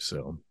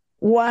 So,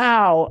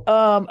 wow.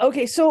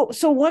 Okay. So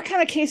what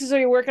kind of cases are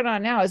you working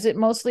on now? Is it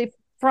mostly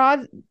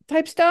fraud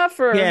type stuff,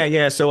 or?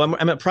 Yeah. So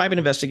I'm a private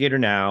investigator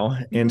now,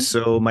 and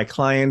so my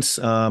clients,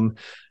 I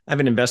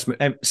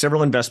have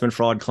several investment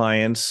fraud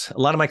clients. A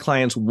lot of my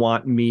clients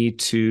want me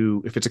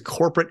to, if it's a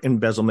corporate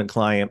embezzlement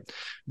client,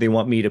 they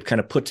want me to kind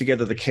of put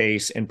together the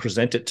case and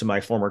present it to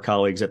my former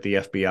colleagues at the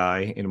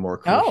FBI in a more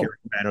coherent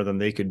manner than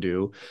they could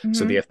do.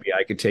 So the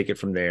FBI could take it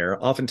from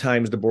there.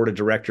 Oftentimes, the board of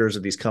directors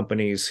of these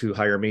companies who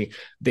hire me,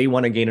 they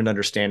want to gain an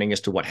understanding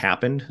as to what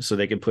happened, so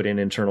they can put in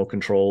internal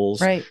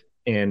controls. Right.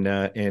 And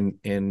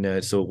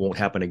so it won't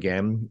happen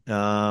again.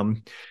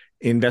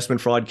 Investment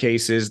fraud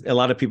cases, a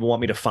lot of people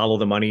want me to follow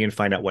the money and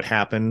find out what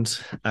happened.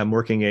 I'm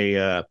working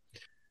a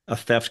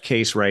theft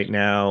case right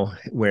now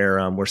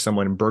where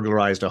someone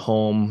burglarized a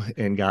home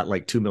and got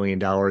like $2 million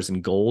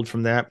in gold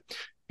from that.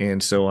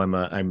 And so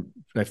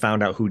I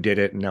found out who did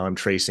it, and now I'm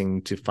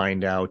tracing to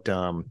find out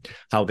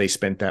how they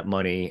spent that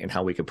money and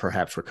how we could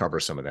perhaps recover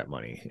some of that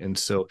money. And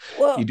so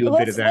you do a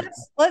bit of that.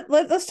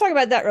 Let's talk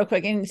about that real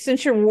quick. And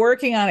since you're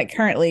working on it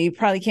currently, you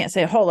probably can't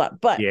say a whole lot,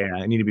 but yeah,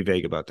 I need to be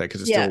vague about that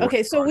because it's still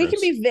okay. So we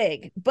can be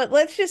vague, but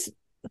let's just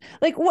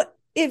what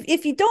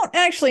if you don't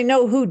actually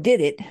know who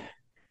did it?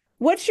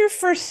 What's your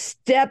first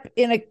step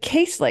in a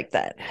case like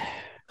that?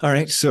 All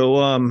right,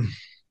 so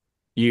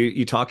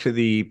you talk to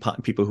the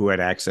people who had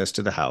access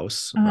to the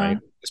house, right?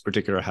 This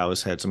particular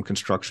house had some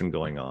construction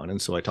going on,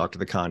 and so I talked to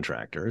the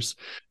contractors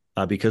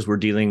because we're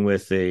dealing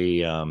with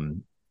a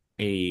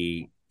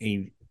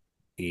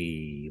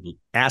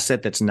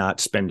asset that's not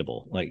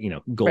spendable, like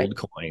gold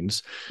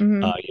coins.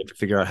 You have to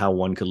figure out how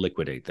one could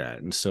liquidate that,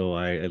 and so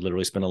I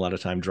literally spent a lot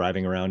of time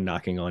driving around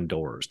knocking on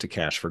doors to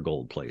cash for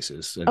gold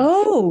places. And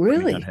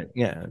really?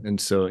 Yeah,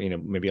 and so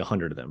maybe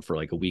 100 of them for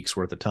like a week's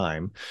worth of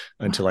time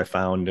until I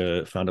found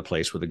a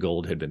place where the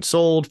gold had been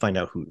sold. Found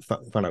out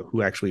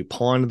who actually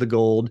pawned the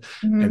gold,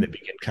 and then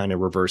begin kind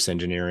of reverse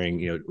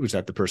engineering. Was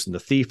that the person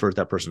the thief, or is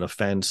that person a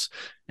fence?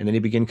 And then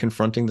you begin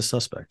confronting the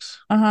suspects.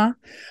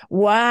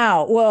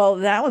 Wow. Well,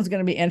 that one's going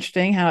to be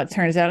interesting how it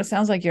turns out. It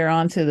sounds like you're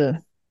onto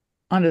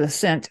the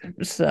scent.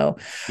 So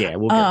yeah,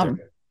 we'll get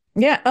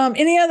there. Yeah.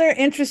 Any other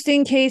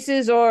interesting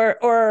cases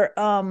or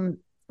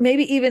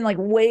maybe even like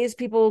ways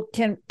people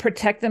can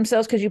protect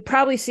themselves? Because you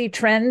probably see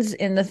trends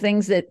in the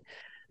things that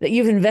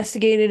you've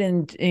investigated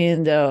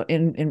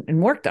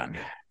and worked on.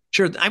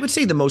 Sure. I would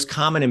say the most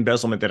common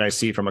embezzlement that I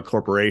see from a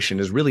corporation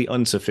is really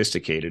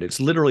unsophisticated. It's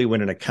literally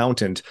when an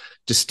accountant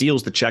just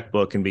steals the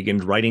checkbook and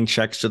begins writing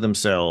checks to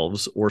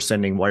themselves or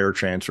sending wire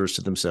transfers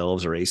to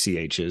themselves or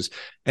ACHs,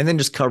 and then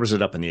just covers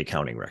it up in the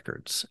accounting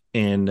records.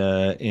 And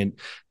it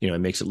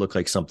makes it look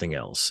like something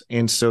else.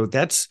 And so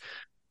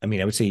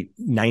I would say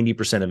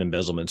 90% of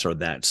embezzlements are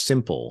that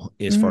simple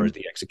as far as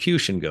the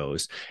execution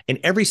goes. And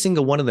every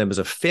single one of them is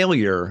a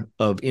failure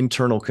of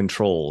internal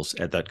controls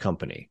at that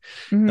company.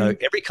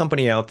 Every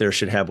company out there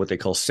should have what they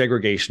call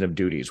segregation of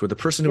duties, where the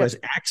person who has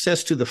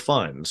access to the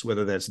funds,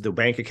 whether that's the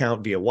bank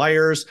account via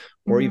wires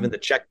or even the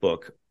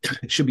checkbook,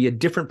 should be a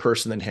different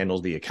person than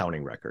handles the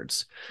accounting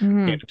records,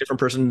 and a different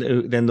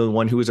person than the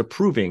one who is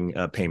approving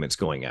payments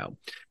going out.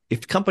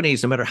 If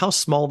companies, no matter how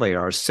small they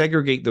are,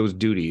 segregate those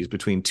duties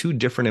between two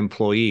different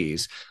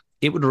employees,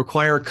 it would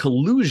require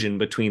collusion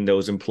between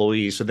those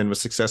employees so then would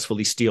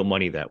successfully steal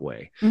money that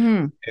way.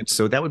 And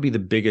so that would be the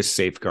biggest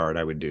safeguard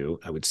I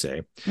would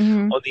say.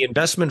 On the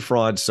investment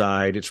fraud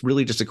side, it's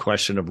really just a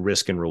question of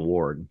risk and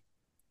reward.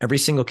 Every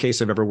single case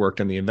I've ever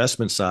worked on the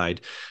investment side,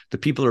 the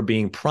people are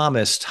being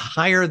promised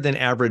higher than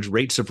average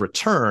rates of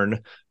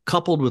return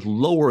coupled with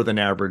lower than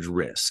average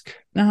risk.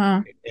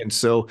 And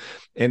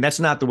that's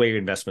not the way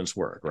investments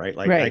work, right?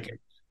 Like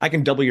I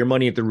can double your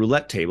money at the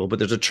roulette table, but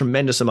there's a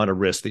tremendous amount of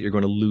risk that you're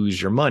going to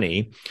lose your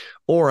money,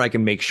 or I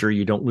can make sure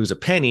you don't lose a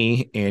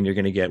penny and you're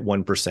going to get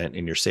 1%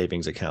 in your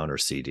savings account or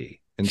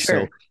CD. And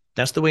so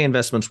that's the way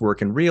investments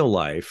work in real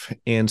life.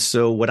 And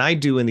so what I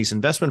do in these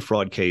investment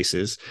fraud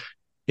cases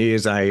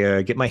is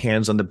I get my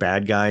hands on the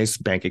bad guy's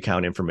bank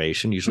account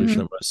information, usually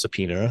from a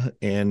subpoena,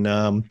 and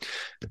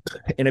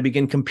I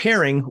begin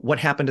comparing what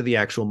happened to the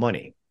actual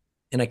money.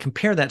 And I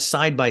compare that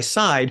side by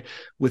side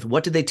with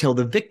what did they tell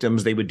the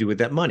victims they would do with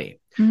that money.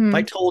 If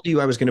I told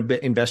you I was going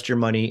to invest your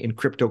money in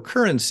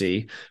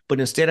cryptocurrency, but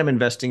instead I'm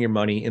investing your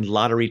money in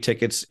lottery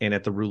tickets and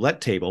at the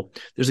roulette table,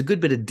 there's a good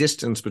bit of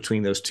distance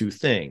between those two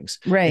things.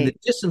 And the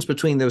distance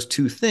between those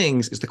two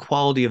things is the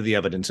quality of the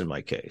evidence in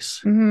my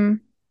case.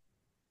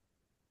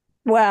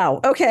 Wow.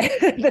 Okay.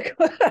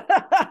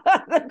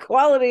 The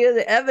quality of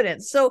the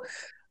evidence. So,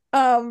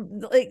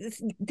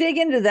 dig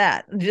into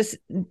that just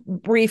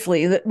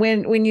briefly. That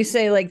when you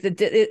say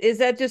is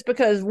that just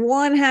because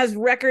one has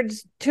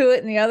records to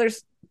it and the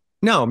others?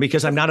 No,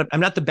 because I'm not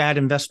the bad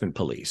investment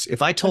police.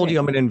 If I told you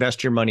I'm going to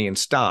invest your money in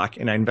stock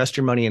and I invest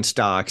your money in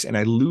stocks and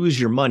I lose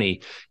your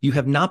money, you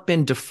have not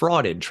been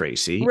defrauded,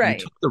 Tracy. You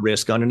took the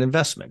risk on an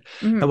investment.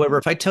 However,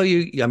 if I tell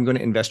you I'm going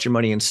to invest your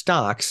money in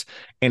stocks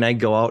and I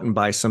go out and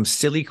buy some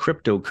silly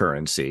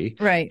cryptocurrency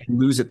Right. and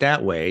lose it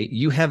that way,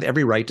 you have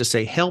every right to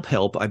say, help,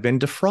 I've been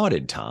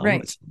defrauded, Tom.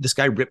 Right. This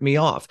guy ripped me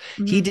off.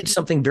 He did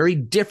something very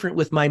different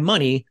with my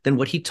money than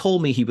what he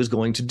told me he was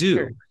going to do.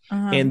 Sure.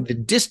 And the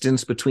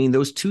distance between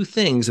those two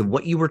things of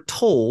what you were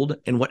told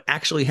and what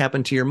actually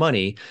happened to your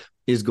money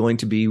is going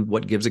to be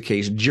what gives a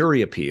case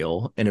jury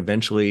appeal and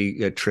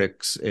eventually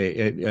trips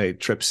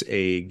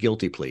a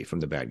guilty plea from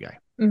the bad guy.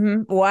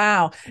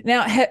 Wow.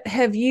 Now,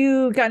 have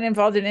you gotten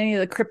involved in any of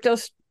the crypto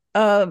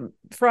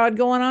fraud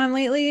going on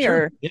lately? Sure.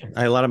 Or yeah,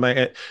 a lot of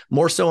my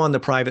more so on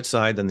the private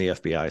side than the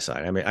FBI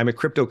side. I mean, I'm a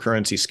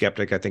cryptocurrency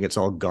skeptic. I think it's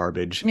all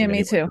garbage. Yeah,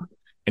 me too.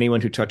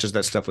 Anyone who touches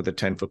that stuff with a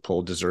 10-foot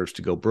pole deserves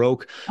to go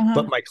broke.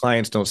 But my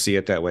clients don't see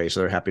it that way,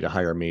 so they're happy to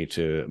hire me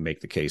to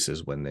make the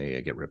cases when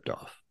they get ripped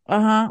off.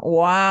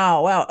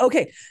 Wow.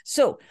 Okay.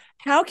 So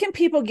how can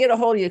people get a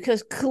hold of you?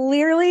 Because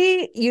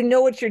clearly you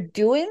know what you're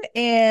doing.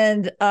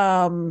 And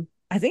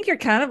I think you're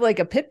kind of like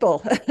a pit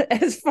bull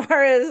as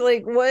far as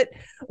like what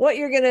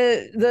you're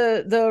gonna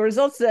the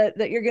results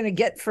that you're gonna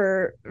get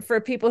for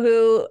people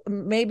who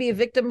may be a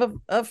victim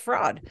of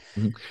fraud.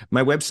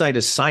 My website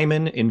is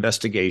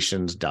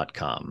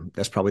simoninvestigations.com.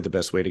 That's probably the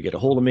best way to get a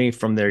hold of me.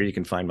 From there, you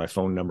can find my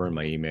phone number and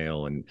my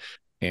email. And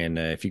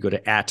if you go to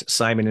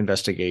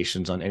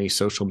 @SimonInvestigations on any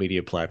social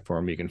media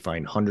platform, you can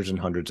find hundreds and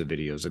hundreds of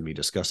videos of me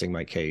discussing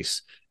my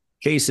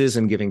cases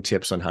and giving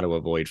tips on how to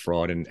avoid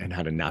fraud and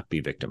how to not be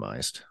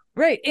victimized.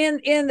 Right.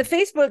 And the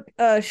Facebook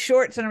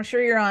shorts, and I'm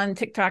sure you're on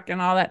TikTok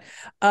and all that,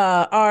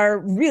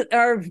 are good.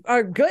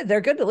 They're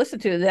good to listen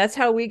to. That's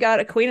how we got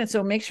acquainted.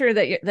 So make sure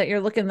that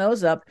you're looking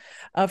those up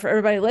for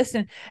everybody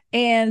listening.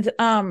 And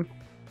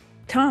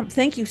Tom,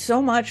 thank you so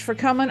much for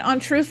coming on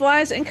Truth,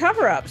 Lies, and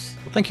Cover-Ups.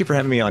 Well, thank you for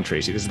having me on,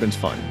 Tracy. This has been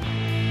fun.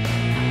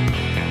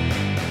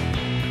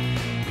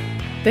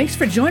 Thanks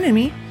for joining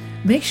me.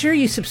 Make sure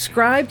you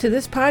subscribe to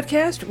this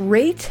podcast,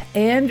 rate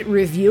and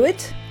review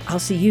it. I'll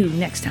see you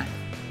next time.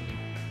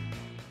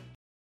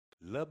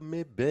 Love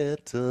me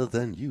better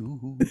than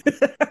you.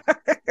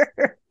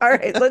 All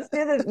right, let's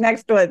do this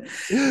next one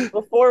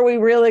before we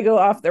really go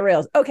off the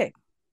rails. Okay.